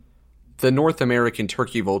The North American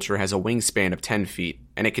turkey vulture has a wingspan of 10 feet,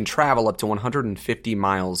 and it can travel up to 150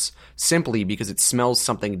 miles simply because it smells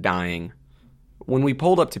something dying. When we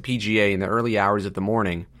pulled up to PGA in the early hours of the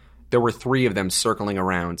morning, there were 3 of them circling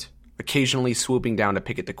around, occasionally swooping down to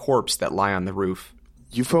pick at the corpse that lie on the roof.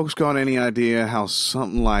 You folks got any idea how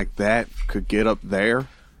something like that could get up there?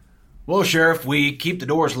 Well, Sheriff, we keep the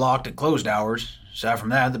doors locked at closed hours. Aside from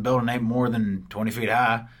that, the building ain't more than 20 feet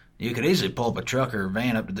high. You could easily pull up a truck or a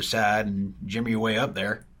van up to the side and jimmy your way up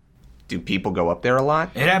there. Do people go up there a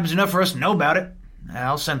lot? It happens enough for us to know about it.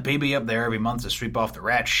 I'll send PB up there every month to sweep off the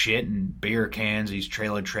rat shit and beer cans these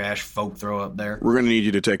trailer trash folk throw up there. We're going to need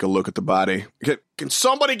you to take a look at the body. Can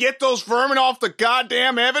somebody get those vermin off the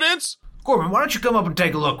goddamn evidence? Corbin, why don't you come up and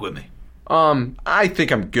take a look with me? I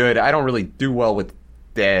think I'm good. I don't really do well with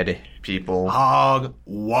dead people.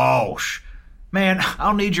 Hogwash. Man,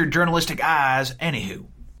 I'll need your journalistic eyes anywho.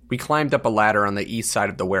 We climbed up a ladder on the east side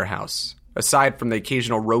of the warehouse. Aside from the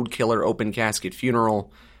occasional roadkiller open casket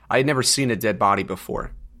funeral, I had never seen a dead body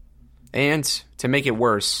before. And, to make it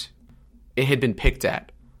worse, it had been picked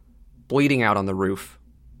at, bleeding out on the roof.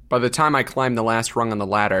 By the time I climbed the last rung on the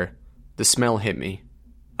ladder, the smell hit me.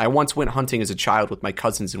 I once went hunting as a child with my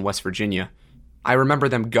cousins in West Virginia. I remember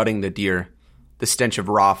them gutting the deer, the stench of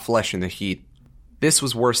raw flesh in the heat. This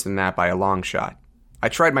was worse than that by a long shot. I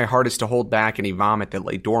tried my hardest to hold back any vomit that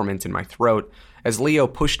lay dormant in my throat as Leo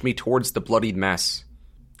pushed me towards the bloodied mess.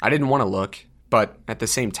 I didn't want to look, but at the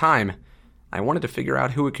same time, I wanted to figure out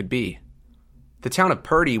who it could be. The town of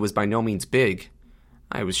Purdy was by no means big.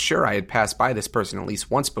 I was sure I had passed by this person at least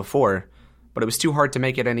once before, but it was too hard to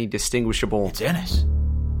make it any distinguishable. It's Ennis.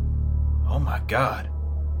 Oh my God.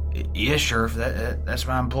 Yes, Sheriff, that's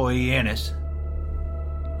my employee, Ennis.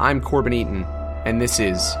 I'm Corbin Eaton, and this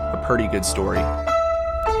is A Purdy Good Story.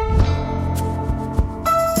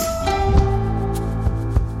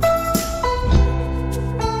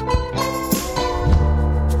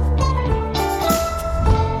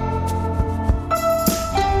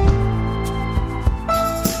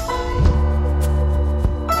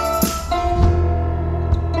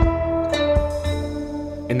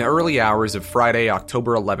 In the early hours of Friday,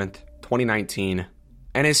 October 11th, 2019,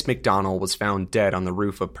 Ennis McDonald was found dead on the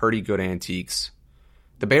roof of Purdy Good Antiques.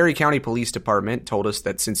 The Barry County Police Department told us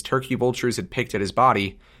that since turkey vultures had picked at his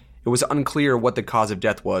body, it was unclear what the cause of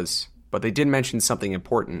death was, but they did mention something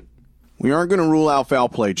important. We aren't going to rule out foul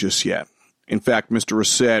play just yet. In fact, Mr.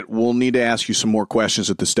 Reset, we'll need to ask you some more questions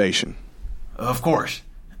at the station. Of course.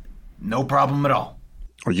 No problem at all.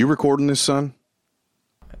 Are you recording this, son?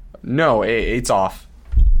 No, it's off.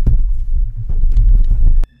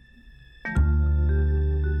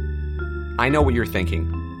 I know what you're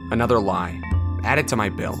thinking. Another lie. Add it to my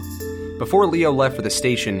bill. Before Leo left for the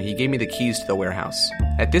station, he gave me the keys to the warehouse.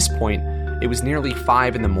 At this point, it was nearly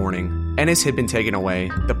 5 a.m. Ennis had been taken away,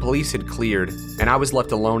 the police had cleared, and I was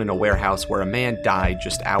left alone in a warehouse where a man died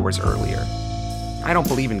just hours earlier. I don't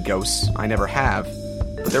believe in ghosts, I never have,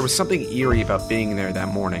 but there was something eerie about being there that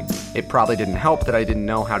morning. It probably didn't help that I didn't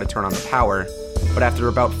know how to turn on the power, but after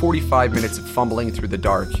about 45 minutes of fumbling through the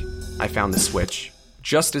dark, I found the switch.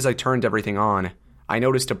 Just as I turned everything on, I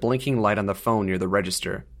noticed a blinking light on the phone near the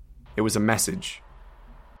register. It was a message.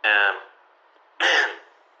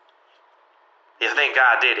 You think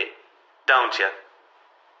I did it, don't you?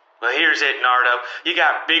 Well, here's it, Nardo. You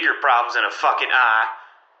got bigger problems than a fucking eye.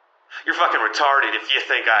 You're fucking retarded if you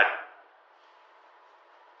think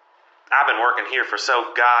I've been working here for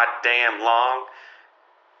so goddamn long.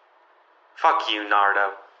 Fuck you,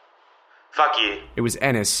 Nardo. Fuck you. It was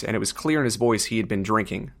Ennis, and it was clear in his voice he had been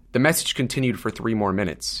drinking. The message continued for 3 more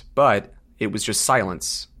minutes, but it was just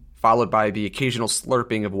silence, followed by the occasional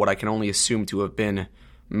slurping of what I can only assume to have been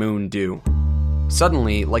moon dew.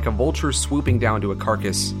 Suddenly, like a vulture swooping down to a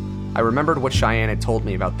carcass, I remembered what Cheyenne had told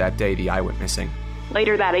me about that day the eye went missing.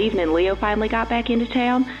 Later that evening, Leo finally got back into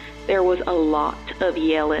town. There was a lot of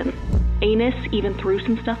yelling. Ennis even threw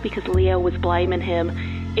some stuff because Leo was blaming him.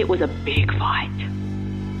 It was a big fight.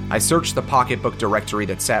 I searched the pocketbook directory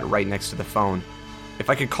that sat right next to the phone. If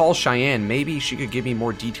I could call Cheyenne, maybe she could give me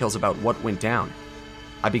more details about what went down.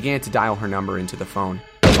 I began to dial her number into the phone.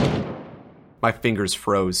 My fingers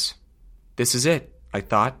froze. This is it, I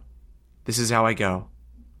thought. This is how I go.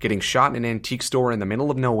 Getting shot in an antique store in the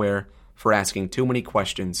middle of nowhere for asking too many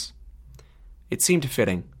questions. It seemed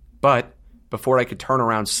fitting, but before I could turn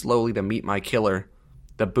around slowly to meet my killer,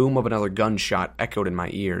 the boom of another gunshot echoed in my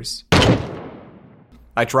ears.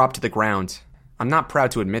 I dropped to the ground. I'm not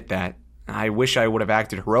proud to admit that. I wish I would have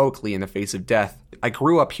acted heroically in the face of death. I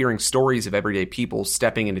grew up hearing stories of everyday people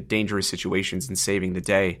stepping into dangerous situations and saving the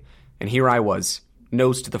day. And here I was,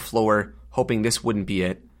 nose to the floor, hoping this wouldn't be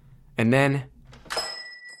it. And then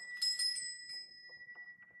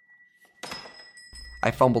I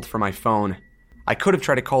fumbled for my phone. I could have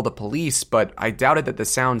tried to call the police, but I doubted that the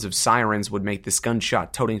sounds of sirens would make this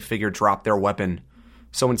gunshot-toting figure drop their weapon.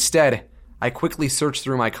 So instead, I quickly searched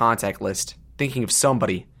through my contact list, thinking of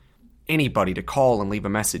somebody, anybody to call and leave a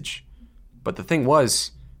message. But the thing was,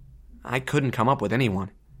 I couldn't come up with anyone.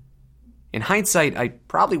 In hindsight, I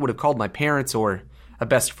probably would have called my parents or a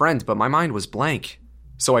best friend, but my mind was blank.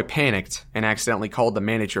 So I panicked and accidentally called the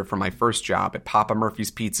manager from my first job at Papa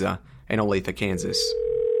Murphy's Pizza in Olathe, Kansas.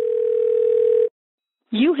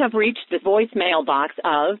 You have reached the voicemail box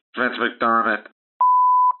of Vince McDermott.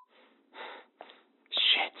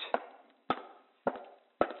 Shit.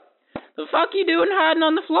 The fuck you doing hiding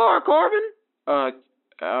on the floor, Corbin? I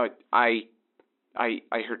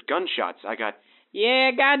heard gunshots. I got...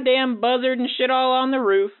 Yeah, goddamn buzzard and shit all on the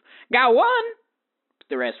roof. Got one, but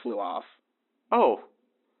the rest flew off. Oh,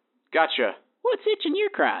 gotcha. What's itching your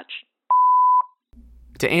crotch?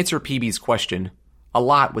 To answer PB's question, a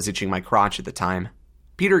lot was itching my crotch at the time.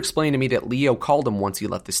 Peter explained to me that Leo called him once he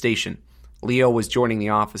left the station. Leo was joining the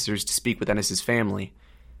officers to speak with Ennis's family.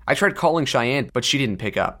 I tried calling Cheyenne, but she didn't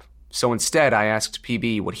pick up. So instead, I asked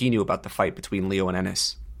PB what he knew about the fight between Leo and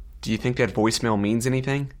Ennis. Do you think that voicemail means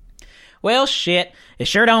anything? Well, shit, it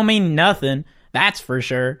sure don't mean nothing, that's for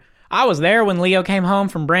sure. I was there when Leo came home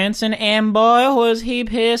from Branson, and boy, was he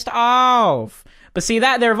pissed off. But see,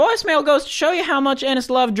 that there voicemail goes to show you how much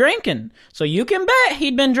Ennis loved drinking. So you can bet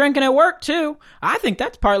he'd been drinking at work, too. I think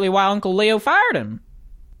that's partly why Uncle Leo fired him.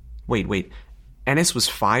 Wait. Ennis was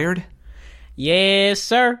fired? Yes,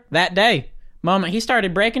 sir, that day. Moment he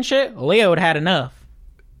started breaking shit, Leo had had enough.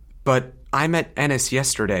 But I met Ennis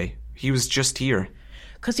yesterday. He was just here.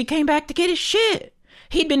 'Cause he came back to get his shit.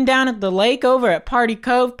 He'd been down at the lake over at Party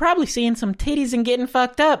Cove, probably seeing some titties and getting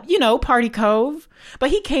fucked up. You know, Party Cove.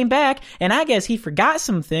 But he came back, and I guess he forgot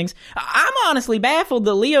some things. I'm honestly baffled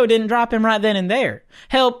that Leo didn't drop him right then and there.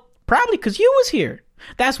 Hell, probably 'cause you was here.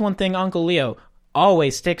 That's one thing Uncle Leo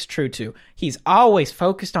always sticks true to. He's always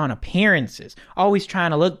focused on appearances, always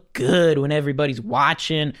trying to look good when everybody's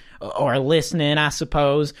watching or listening, I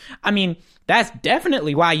suppose. I mean, that's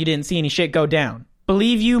definitely why you didn't see any shit go down.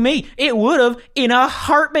 Believe you me, it would've in a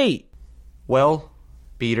heartbeat. Well,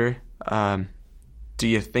 Peter, do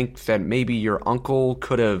you think that maybe your uncle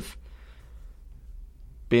could have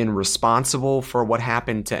been responsible for what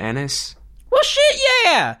happened to Ennis? Well, shit,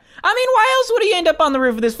 yeah. I mean, why else would he end up on the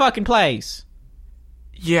roof of this fucking place?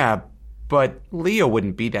 Yeah, but Leo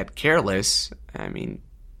wouldn't be that careless. I mean,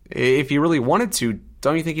 if he really wanted to,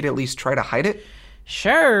 don't you think he'd at least try to hide it?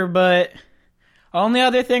 Sure, but only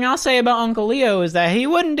other thing I'll say about Uncle Leo is that he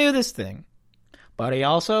wouldn't do this thing. But he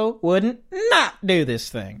also wouldn't not do this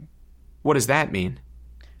thing. What does that mean?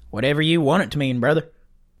 Whatever you want it to mean, brother.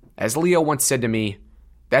 As Leo once said to me,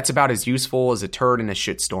 that's about as useful as a turd in a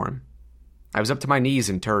shitstorm. I was up to my knees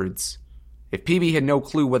in turds. If PB had no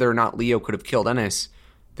clue whether or not Leo could have killed Ennis,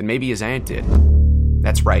 then maybe his aunt did.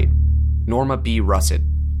 That's right, Norma B. Russett,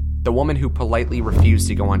 the woman who politely refused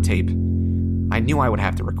to go on tape. I knew I would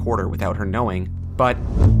have to record her without her knowing, but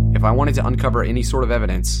if I wanted to uncover any sort of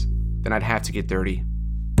evidence, then I'd have to get dirty.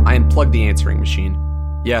 I unplugged the answering machine.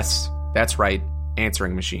 Yes, that's right,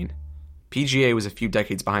 answering machine. PGA was a few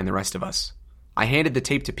decades behind the rest of us. I handed the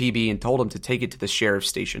tape to PB and told him to take it to the sheriff's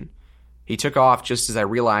station. He took off just as I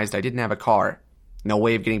realized I didn't have a car. No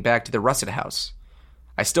way of getting back to the Russett house.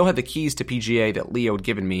 I still had the keys to PGA that Leo had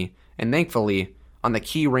given me, and thankfully, on the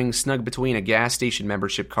key ring snug between a gas station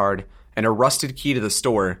membership card and a rusted key to the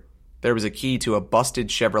store, there was a key to a busted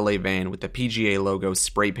Chevrolet van with the PGA logo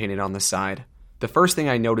spray painted on the side. The first thing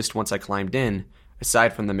I noticed once I climbed in,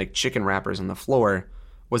 aside from the McChicken wrappers on the floor,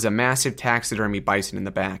 was a massive taxidermy bison in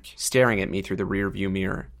the back, staring at me through the rearview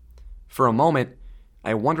mirror. For a moment,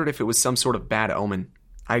 I wondered if it was some sort of bad omen.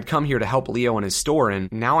 I had come here to help Leo in his store,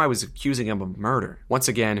 and now I was accusing him of murder. Once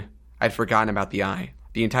again, I'd forgotten about the eye,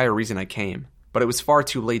 the entire reason I came, but it was far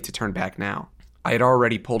too late to turn back now. I had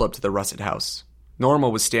already pulled up to the Russett house. Norma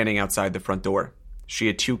was standing outside the front door. She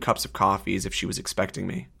had 2 cups of coffee as if she was expecting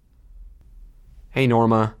me. Hey,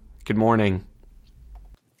 Norma. Good morning.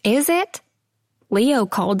 Is it? Leo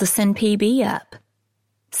called to send PB up.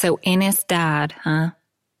 So Ennis died, huh?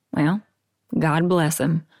 Well, God bless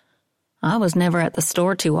him. I was never at the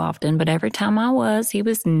store too often, but every time I was, he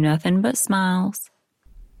was nothing but smiles.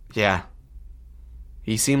 Yeah.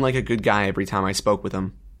 He seemed like a good guy every time I spoke with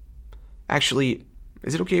him. Actually,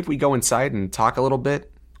 is it okay if we go inside and talk a little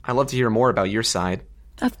bit? I'd love to hear more about your side.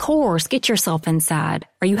 Of course, get yourself inside.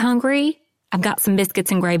 Are you hungry? I've got some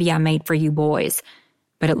biscuits and gravy I made for you boys,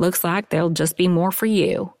 but it looks like there'll just be more for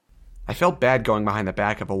you. I felt bad going behind the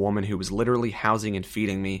back of a woman who was literally housing and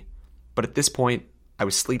feeding me, but at this point, I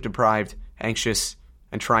was sleep-deprived, anxious,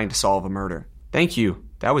 and trying to solve a murder. Thank you.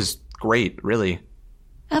 That was great, really.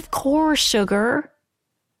 Of course, sugar.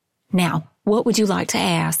 Now, what would you like to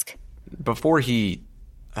ask? Before he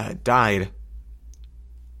died,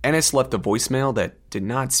 Ennis left a voicemail that did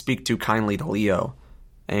not speak too kindly to Leo,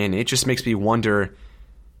 and it just makes me wonder,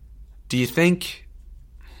 do you think...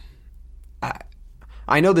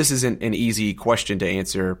 I know this isn't an easy question to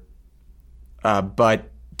answer,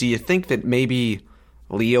 but do you think that maybe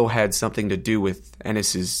Leo had something to do with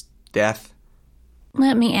Ennis's death?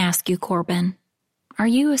 Let me ask you, Corbin. Are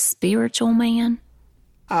you a spiritual man?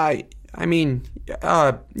 I mean,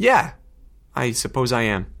 yeah. I suppose I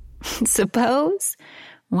am. Suppose?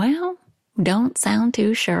 Well, don't sound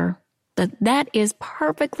too sure. But that is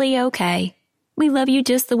perfectly okay. We love you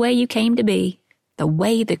just the way you came to be. The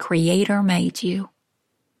way the Creator made you.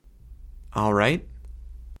 All right.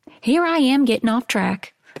 Here I am getting off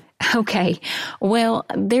track. Okay, well,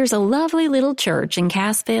 there's a lovely little church in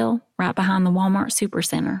Cassville, right behind the Walmart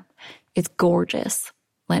Supercenter. It's gorgeous,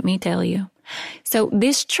 let me tell you. So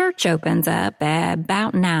this church opens up at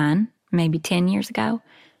about 9, maybe 10 years ago.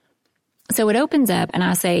 So it opens up and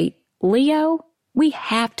I say, Leo, we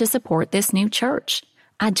have to support this new church.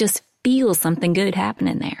 I just feel something good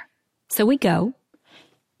happening there. So we go.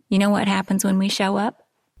 You know what happens when we show up?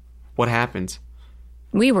 What happened?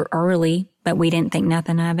 We were early, but we didn't think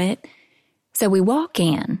nothing of it. So we walk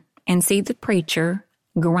in and see the preacher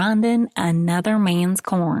grinding another man's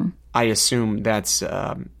corn. I assume that's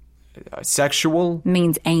sexual?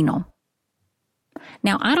 Means anal.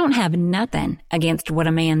 Now, I don't have nothing against what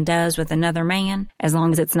a man does with another man as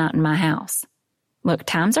long as it's not in my house. Look,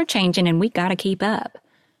 times are changing and we gotta keep up.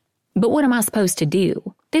 But what am I supposed to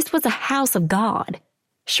do? This was a house of God.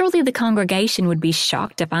 Surely the congregation would be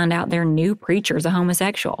shocked to find out their new preacher's a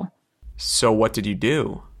homosexual. So what did you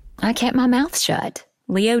do? I kept my mouth shut.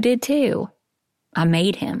 Leo did too. I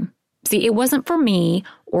made him. See, it wasn't for me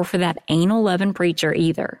or for that anal-loving preacher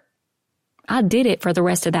either. I did it for the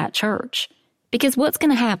rest of that church. Because what's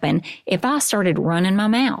going to happen if I started running my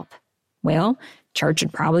mouth? Well, church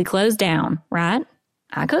would probably close down, right?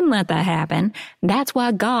 I couldn't let that happen. That's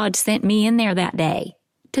why God sent me in there that day,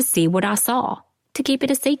 to see what I saw, to keep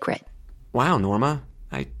it a secret. Wow, Norma.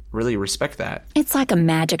 I really respect that. It's like a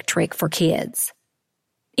magic trick for kids.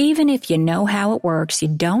 Even if you know how it works, you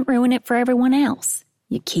don't ruin it for everyone else.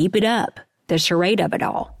 You keep it up, the charade of it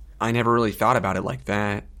all. I never really thought about it like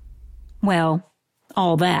that. Well,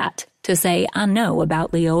 all that to say I know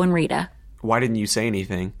about Leo and Rita. Why didn't you say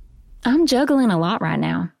anything? I'm juggling a lot right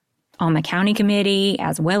now. On the county committee,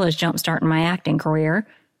 as well as jumpstarting my acting career.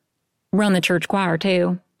 Run the church choir,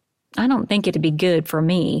 too. I don't think it'd be good for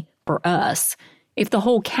me, for us, if the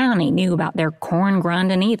whole county knew about their corn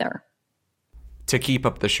grinding either. To keep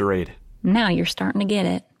up the charade. Now you're starting to get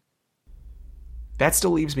it. That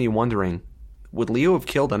still leaves me wondering, would Leo have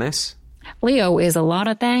killed Ennis? Leo is a lot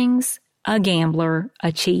of things. A gambler,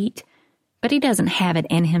 a cheat. But he doesn't have it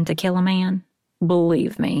in him to kill a man.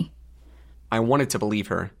 Believe me. I wanted to believe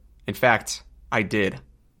her. In fact, I did.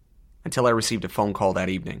 Until I received a phone call that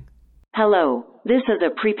evening. Hello, this is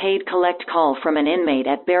a prepaid collect call from an inmate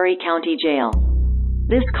at Berry County Jail.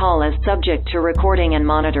 This call is subject to recording and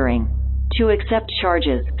monitoring. To accept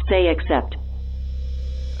charges, say accept.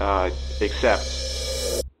 Accept.